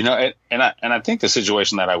been. And I think the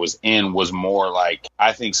situation that I was in was more like,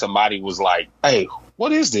 I think somebody was like, hey,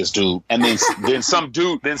 what is this dude? And then some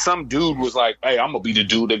dude was like, hey, I'm gonna be the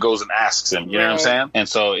dude that goes and asks him. You know what I'm saying? And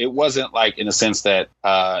so it wasn't like in the sense that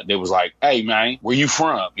they was like, hey man, where you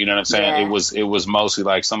from? You know what I'm saying? Yeah. It was mostly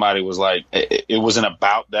like somebody was like, it wasn't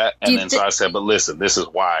about that. And so I said, but listen, this is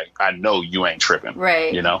why I know you ain't tripping.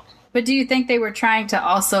 Right. But do you think they were trying to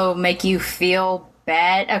also make you feel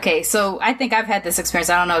bad? Okay, so I think I've had this experience.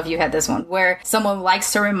 I don't know if you had this one where someone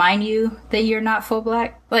likes to remind you that you're not full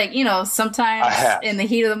black. Like, sometimes in the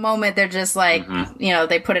heat of the moment, they're just like,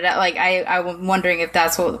 they put it out. Like, I'm wondering if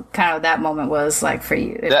that's what kind of that moment was like for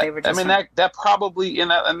you. If they were just that probably,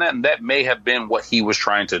 that may have been what he was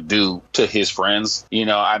trying to do to his friends.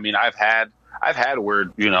 I've had where,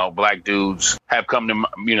 black dudes have come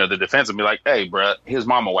to, the defense and be like, hey, bruh, his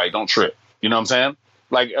mama white, don't trip. You know what I'm saying?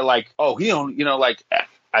 Like, oh, he don't, like,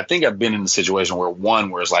 I think I've been in a situation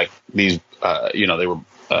where it's like these, they were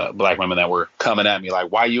black women that were coming at me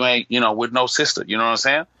like, why you ain't, with no sister, you know what I'm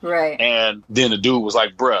saying? Right. And then the dude was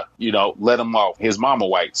like, bruh, let him off. His mama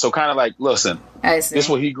white. So kind of like, listen, this is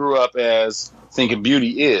what he grew up as thinking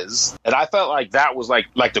beauty is. And I felt like that was like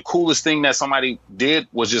the coolest thing that somebody did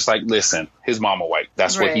was just like, listen, his mama white.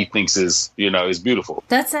 That's what he thinks is, is beautiful.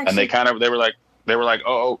 That's actually. And they were like, you know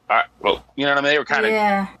what I mean? They were kind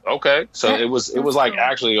of, okay. So it was like cool.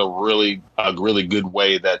 Actually a really good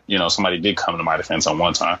way that, somebody did come to my defense on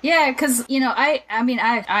one time. Yeah. Cause, I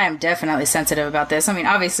am definitely sensitive about this. I mean,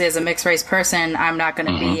 obviously as a mixed race person, I'm not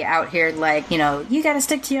going to be out here like, you got to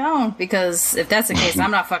stick to your own, because if that's the case,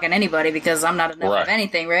 I'm not fucking anybody because I'm not enough of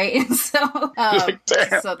anything. Right. So,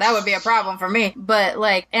 so that would be a problem for me. But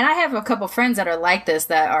like, and I have a couple friends that are like this,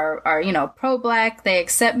 that are, pro-black. They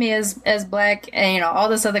accept me as black. And, all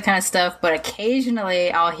this other kind of stuff. But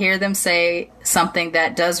occasionally I'll hear them say something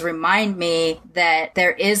that does remind me that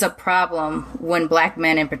there is a problem when black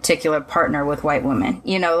men in particular partner with white women.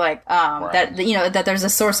 That there's a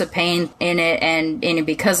source of pain in it, and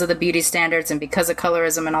because of the beauty standards and because of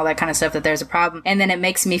colorism and all that kind of stuff, that there's a problem. And then it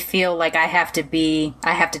makes me feel like I have to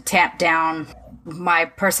tap down my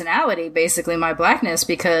personality, basically my blackness,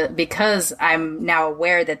 because I'm now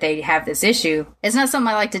aware that they have this issue. It's not something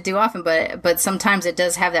I like to do often, but sometimes it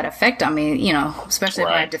does have that effect on me, you know, especially if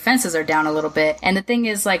my defenses are down a little bit. And the thing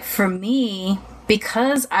is, like, for me,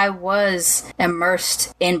 because I was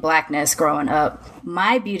immersed in blackness growing up,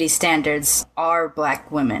 my beauty standards are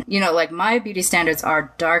black women. You know, like, my beauty standards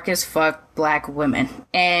are dark as fuck black women.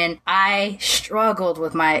 And I struggled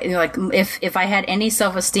with my, you know, like, if I had any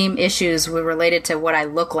self-esteem issues related to what I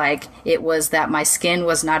look like, it was that my skin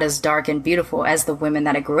was not as dark and beautiful as the women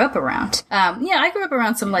that I grew up around. Yeah, I grew up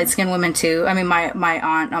around some light-skinned women too. I mean, my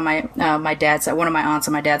aunt on my dad's side, one of my aunts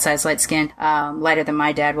on my dad's side is light-skinned, lighter than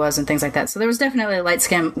my dad was and things like that. So there was definitely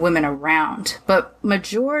light-skinned women around. But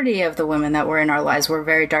majority of the women that were in our lives were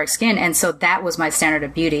very dark-skinned. And so that was my standard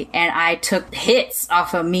of beauty. And I took hits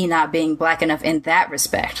off of me not being black enough in that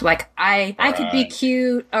respect. Like, I could be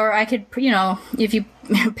cute, or I could, you know, if you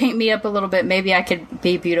paint me up a little bit, maybe I could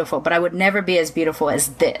be beautiful, but I would never be as beautiful as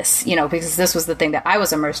this, you know, because this was the thing that I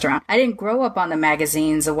was immersed around. I didn't grow up on the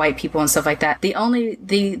magazines of white people and stuff like that. The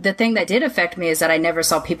thing that did affect me is that I never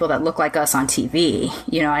saw people that look like us on TV.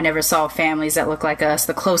 You know, I never saw families that look like us.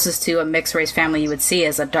 The closest to a mixed race family you would see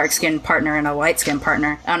is a dark-skinned partner and a light-skinned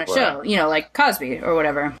partner on a show, you know, like Cosby or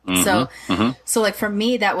whatever. So like, for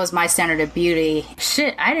me, that was my standard of beauty.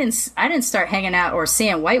 Shit, I didn't start hanging out or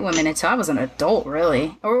seeing white women until I was an adult, really.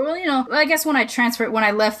 Or, you know, I guess when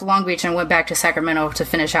I left Long Beach and went back to Sacramento to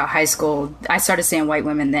finish out high school, I started seeing white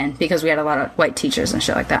women then, because we had a lot of white teachers and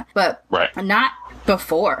shit like that. But not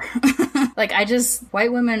before. Like,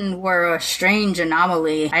 white women were a strange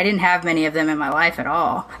anomaly. I didn't have many of them in my life at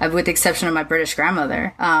all, with the exception of my British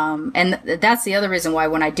grandmother. And that's the other reason why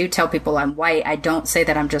when I do tell people I'm white, I don't say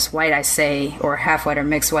that I'm just white. I say, or half white or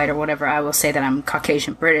mixed white or whatever, I will say that I'm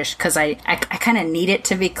Caucasian British, because I kind of need it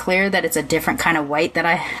to be clear that it's a different kind of white that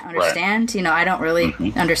I understand. You know, I don't really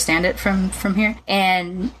understand it from here.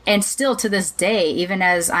 And still to this day, even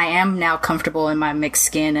as I am now comfortable in my mixed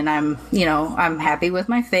skin, and I'm happy with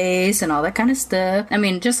my face and all that kind of stuff. I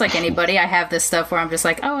mean, just like anybody, I have this stuff where I'm just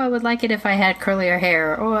like, oh, I would like it if I had curlier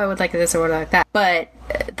hair, or oh, I would like this or like that. But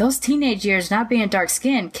those teenage years, not being dark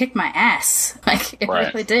skinned, kicked my ass. Like, it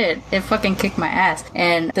really did. It fucking kicked my ass.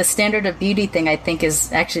 And the standard of beauty thing, I think,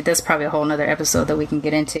 is actually, that's probably a whole nother episode that we can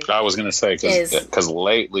get into. I was going to say, because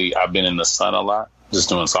lately I've been in the sun a lot, just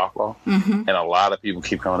doing softball. And a lot of people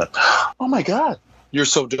keep coming up, oh my God, you're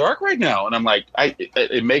so dark right now. And I'm like,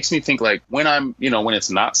 it makes me think, like, when I'm, you know, when it's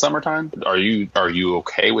not summertime, are you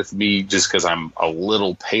okay with me just because I'm a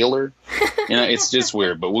little paler? You know, it's just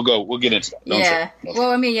weird, but we'll get into that.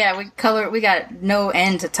 Well, I mean, we got no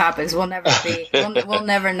end to topics. We'll never be, we'll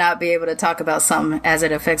never not be able to talk about something as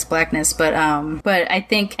it affects blackness. But I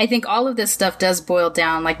think all of this stuff does boil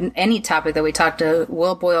down, like any topic that we talk to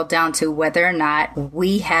will boil down to whether or not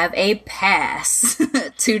we have a pass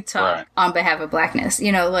to talk on behalf of blackness.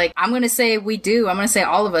 You know, like, I'm going to say we do. I'm going to say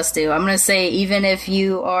all of us do. I'm going to say, even if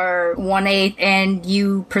you are 1/8 and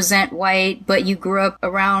you present white, but you grew up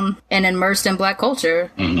around and immersed in black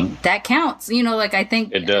culture, that counts. You know, like, I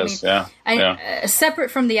think it does.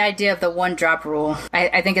 Separate from the idea of the one drop rule,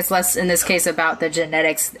 I think it's less in this case about the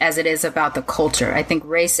genetics as it is about the culture. I think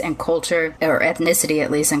race and culture, or ethnicity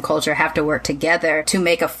at least, and culture have to work together to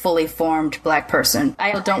make a fully formed black person.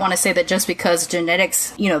 I don't want to say that just because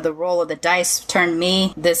genetics, you know, the roll of the dice turned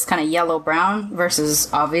me this kind of yellow brown versus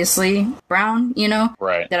obviously brown, you know,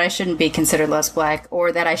 that I shouldn't be considered less black,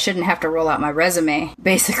 or that I shouldn't have to roll out my resume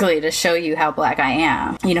basically to show you how black I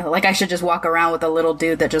am. You know, like, I should just walk around with a little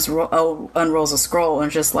dude that just unrolls a scroll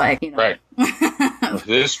and just, like, you know.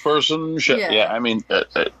 This person should, I mean,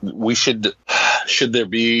 we should there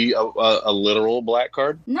be a literal black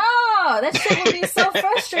card? No, that shit would be so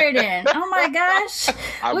frustrating. Oh my gosh,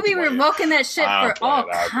 we'd be revoking that shit for all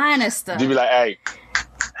kind of stuff. You'd be like, hey,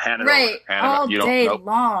 hand it over. All day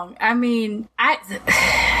long. I mean,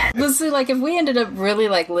 listen, like, if we ended up really,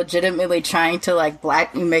 like, legitimately trying to,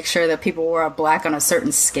 like, make sure that people were black on a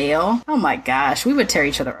certain scale, oh my gosh, we would tear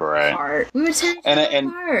each other apart. We would tear each other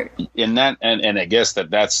apart. And I guess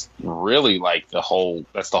that's really, like,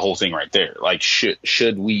 that's the whole thing right there. Like,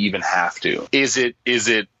 should we even have to? Is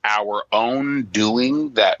it our own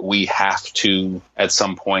doing that we have to at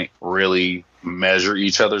some point really measure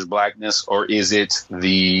each other's blackness, or is it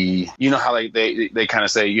the, you know how like they kind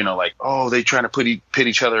of say, you know, like, oh, they trying to pit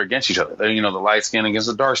each other against each other, you know, the light skin against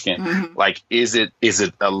the dark skin. Mm-hmm. Like, is it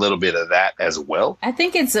a little bit of that as well? I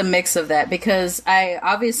think it's a mix of that, because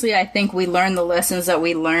I think we learned the lessons that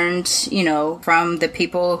we learned, you know, from the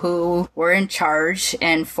people who were in charge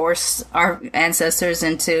and forced our ancestors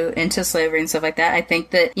into slavery and stuff like that. I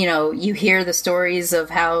think that, you know, you hear the stories of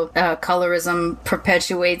how colorism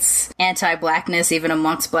perpetuates anti-blackness even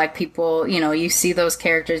amongst black people. You know, you see those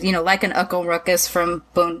characters, you know, like an Uncle Ruckus from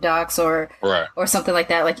Boondocks or something like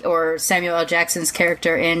that, like, or Samuel L. Jackson's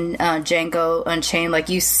character in Django Unchained. Like,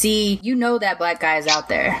 you know that black guy is out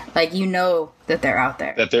there. Like, you know that they're out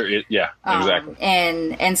there. That there is, yeah, exactly.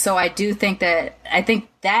 And so I do think that,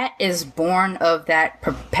 that is born of that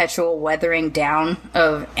perpetual weathering down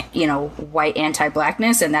of, you know, white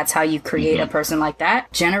anti-blackness, and that's how you create a person like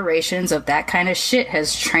that. Generations of that kind of shit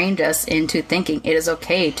has trained us into thinking it is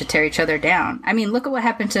okay to tear each other down. I mean, look at what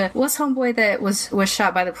happened to, what's homeboy that was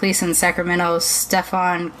shot by the police in Sacramento,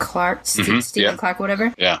 Stephen Clark,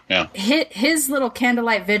 whatever. Yeah. His little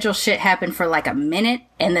candlelight vigil shit happened for like a minute,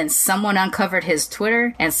 and then someone uncovered his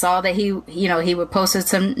Twitter and saw that he would posted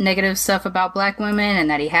some negative stuff about black women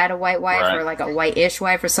and that he had a white wife or like a white-ish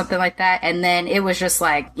wife or something like that. And then it was just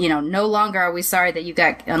like, you know, no longer are we sorry that you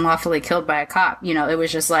got unlawfully killed by a cop. You know, it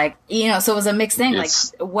was just like, you know, so it was a mixed thing. Like,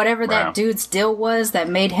 whatever that dude's deal was that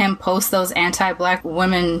made him post those anti-black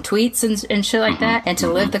women tweets and shit like that, and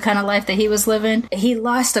to live the kind of life that he was living, he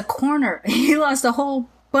lost a corner. He lost a whole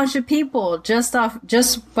bunch of people just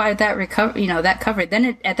by that that cover.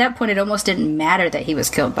 Then at that point, it almost didn't matter that he was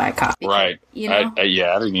killed by a cop. Right. You know? I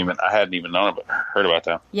hadn't even heard about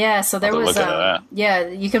that. Yeah. So there was,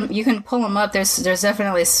 you can pull him up. There's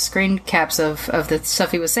definitely screen caps of the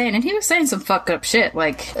stuff he was saying, and he was saying some fucked up shit.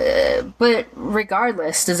 Like, but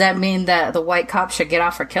regardless, does that mean that the white cop should get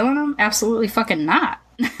off for killing him? Absolutely fucking not.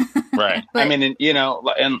 Right. But, I mean, and, you know,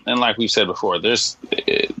 and like we've said before,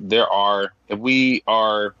 if we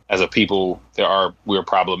are, as a people, we're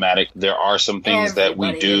problematic. There are some things that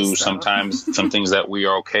we do sometimes, some things that we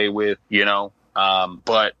are okay with, you know,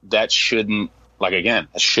 but that shouldn't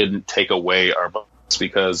take away our votes,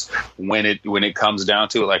 because when it comes down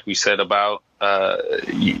to it, like we said about,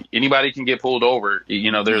 anybody can get pulled over.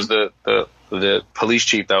 You know, there's the police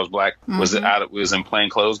chief that was black, was in plain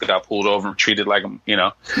clothes, got pulled over and treated like him, you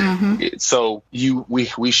know. So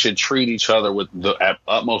we should treat each other with the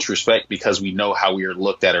utmost respect, because we know how we are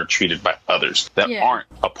looked at or treated by others that aren't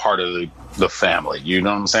a part of the family. You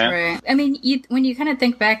know what I'm saying? Right. I mean, when you kind of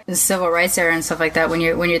think back to the civil rights era and stuff like that, when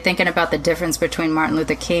you're thinking about the difference between Martin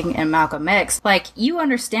Luther King and Malcolm X, like, you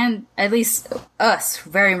understand, at least us,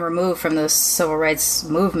 very removed from the civil rights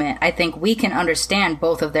movement, I think we can understand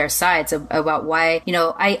both of their sides about why, you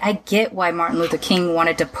know, I get why Martin Luther King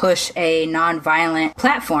wanted to push a nonviolent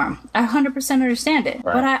platform. I 100% understand it.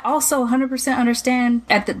 Right. But I also 100% understand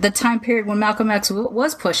at the time period when Malcolm X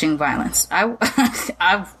was pushing violence. I'm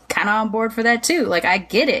kind of on board for that too. Like, I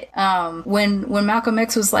get it. When Malcolm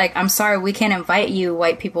X was like, I'm sorry, we can't invite you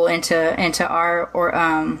white people into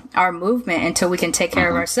our movement until we can take care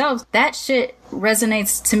of ourselves. That shit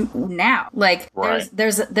resonates to now. Like,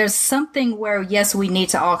 there's something where, yes, we need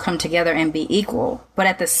to all come together and be equal, but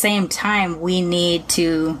at the same time, we need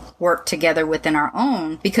to work together within our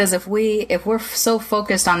own, because if we're so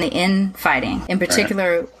focused on the infighting, in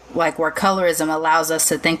particular, like where colorism allows us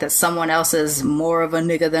to think that someone else is more of a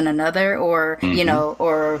nigga than another, or you know,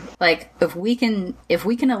 or like if we can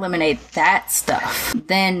eliminate that stuff,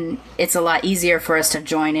 then it's a lot easier for us to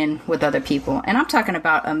join in with other people. And I'm talking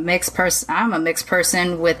about a mixed person. I'm a mixed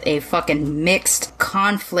person with a fucking mixed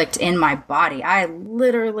conflict in my body. I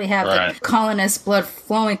literally have the colonist blood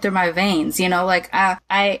flowing through my veins. You know, like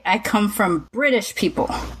I come from British people,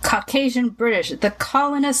 Caucasian British, the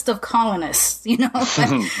colonist of colonists. You know.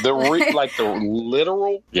 The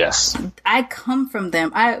literal, yes. I come from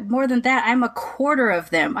them. More than that, I'm a quarter of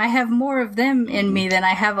them. I have more of them in me than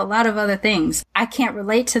I have a lot of other things. I can't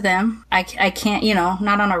relate to them. I can't, you know,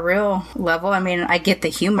 not on a real level. I mean, I get the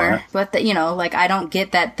humor, but you know, like, I don't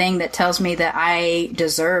get that thing that tells me that I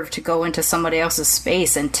deserve to go into somebody else's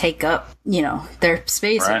space and take up, you know, their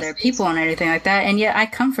space and their people and everything like that. And yet I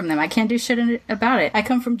come from them. I can't do shit about it. I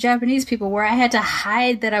come from Japanese people where I had to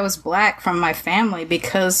hide that I was black from my family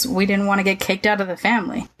because we didn't want to get kicked out of the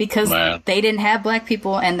family, because they didn't have black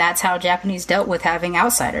people, and that's how Japanese dealt with having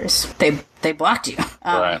outsiders. They they blocked you.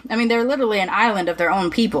 Right. I mean, they're literally an island of their own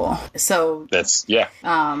people. So That's, yeah.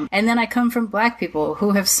 and then I come from black people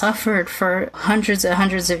who have suffered for hundreds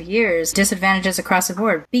of years, disadvantages across the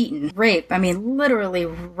board, beaten, raped. I mean, literally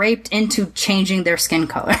raped into changing their skin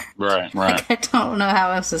color. Right. Like, I don't know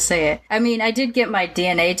how else to say it. I mean, I did get my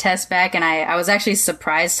DNA test back, and I was actually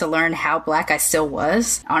surprised to learn how black I still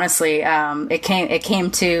was. Honestly, it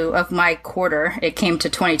came to, of my quarter, it came to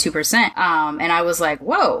 22%. And I was like,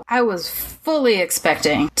 whoa, I was fully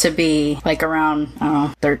expecting to be like around,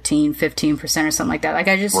 13, 15% or something like that. Like,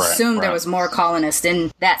 I just assumed there was more colonists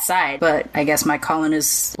in that side, but I guess my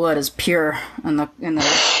colonist blood is pure in the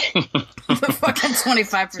the fucking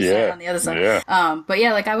 25% on the other side. Yeah. But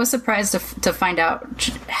yeah, like, I was surprised to find out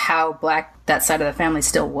how black that side of the family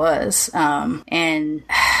still was. And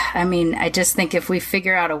I mean, I just think if we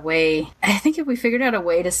figured out a way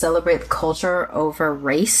to celebrate culture over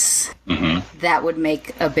race, that would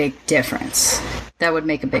make a big difference.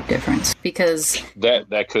 Because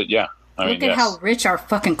that could, yeah. Look at how rich our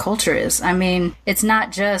fucking culture is. I mean, it's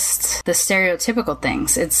not just the stereotypical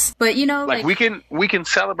things. But you know, like we can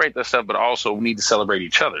celebrate that stuff, but also we need to celebrate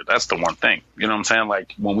each other. That's the one thing. You know what I'm saying?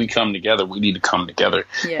 Like, when we come together, we need to come together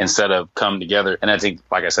instead of come together. And I think,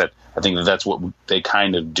 like I said, I think that's what they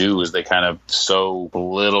kind of do, is they kind of sow a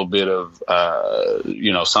little bit of,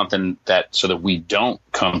 something that, so that we don't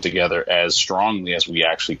come together as strongly as we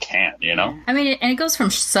actually can, you know? I mean, and it goes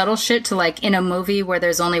from subtle shit to, like, in a movie where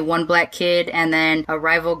there's only one black kid and then a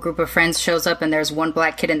rival group of friends shows up and there's one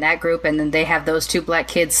black kid in that group, and then they have those two black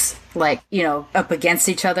kids, like, you know, up against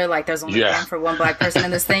each other, like there's only room for one black person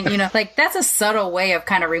in this thing, you know, like, that's a subtle way of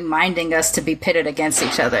kind of reminding us to be pitted against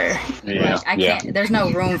each other. There's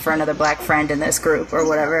no room for another black friend in this group or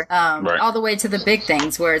whatever. All the way to the big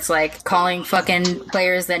things where it's like calling fucking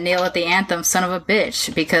players that kneel at the anthem son of a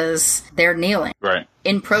bitch because they're kneeling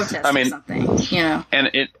in protest or something, you know.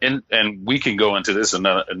 And we can go into this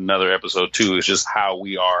another episode too. It's just how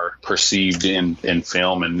we are perceived in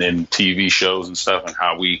film and in TV shows and stuff, and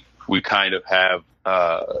how we kind of have,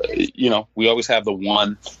 we always have the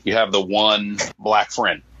one black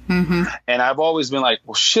friend. And I've always been like,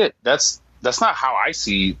 well, shit, that's not how I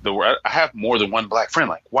see the world. I have more than one black friend.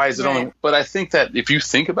 Like, why is it only? But I think that if you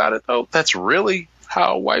think about it, though, that's really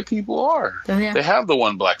how white people are. They have the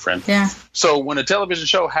one black friend. So when a television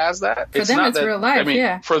show has that, for them, it's real life. I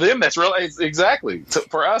mean, for them, that's real. Exactly. So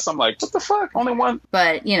for us, I'm like, what the fuck? Only one.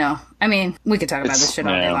 But, you know, I mean, we could talk about this shit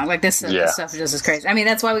all day long. Like, this stuff is just as crazy. I mean,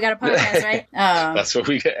 that's why we got a podcast, right? That's what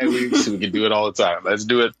we can do it all the time. Let's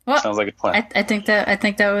do it. Well, sounds like a plan. I think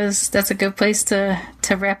that's a good place to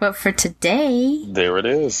wrap up for today. There it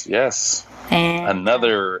is. Yes. And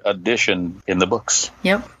another addition in the books.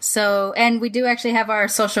 Yep. So, and we do actually have our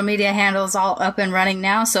social media handles all up and running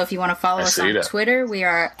now. So if you want to follow us on Twitter, we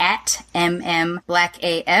are at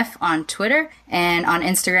MMBlackAF on Twitter. And on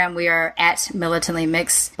Instagram, we are at Militantly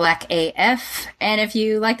Mixed Black AF. And if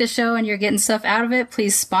you like the show and you're getting stuff out of it,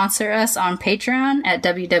 please sponsor us on Patreon at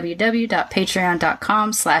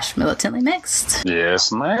www.patreon.com/militantly mixed.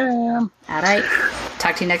 Yes, ma'am. All right.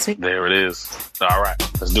 Talk to you next week. There it is. All right.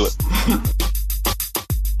 Let's do it.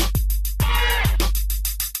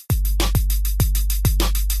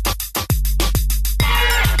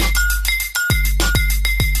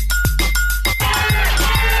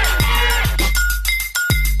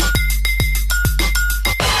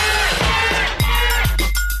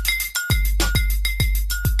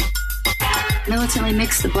 Militantly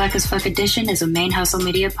Mixed, the Black as Fuck edition is a Main Hustle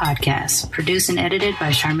Media podcast, produced and edited by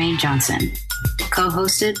Charmaine Johnson,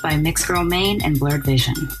 co-hosted by Mixed Girl Maine and Blurred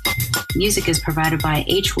Vision. Music is provided by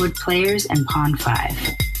H. Wood Players and Pawn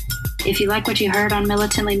 5. If you like what you heard on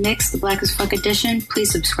Militantly Mixed, the Black as Fuck edition,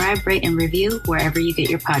 please subscribe, rate, and review wherever you get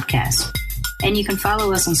your podcasts. And you can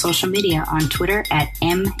follow us on social media on Twitter at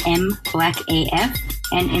MMBlackAF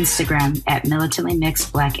and Instagram at Militantly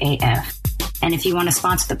Mixed Black AF. And if you want to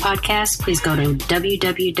sponsor the podcast, please go to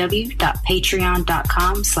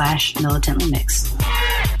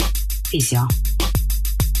www.patreon.com/militantlymixed. Peace, y'all.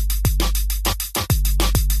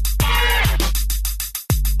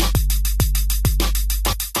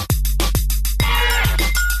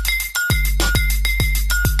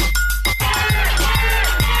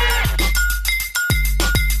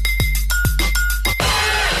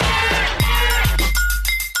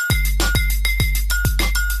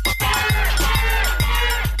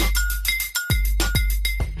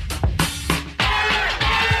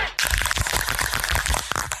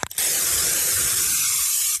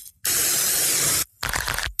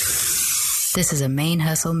 This is a Main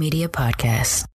Hustle Media podcast.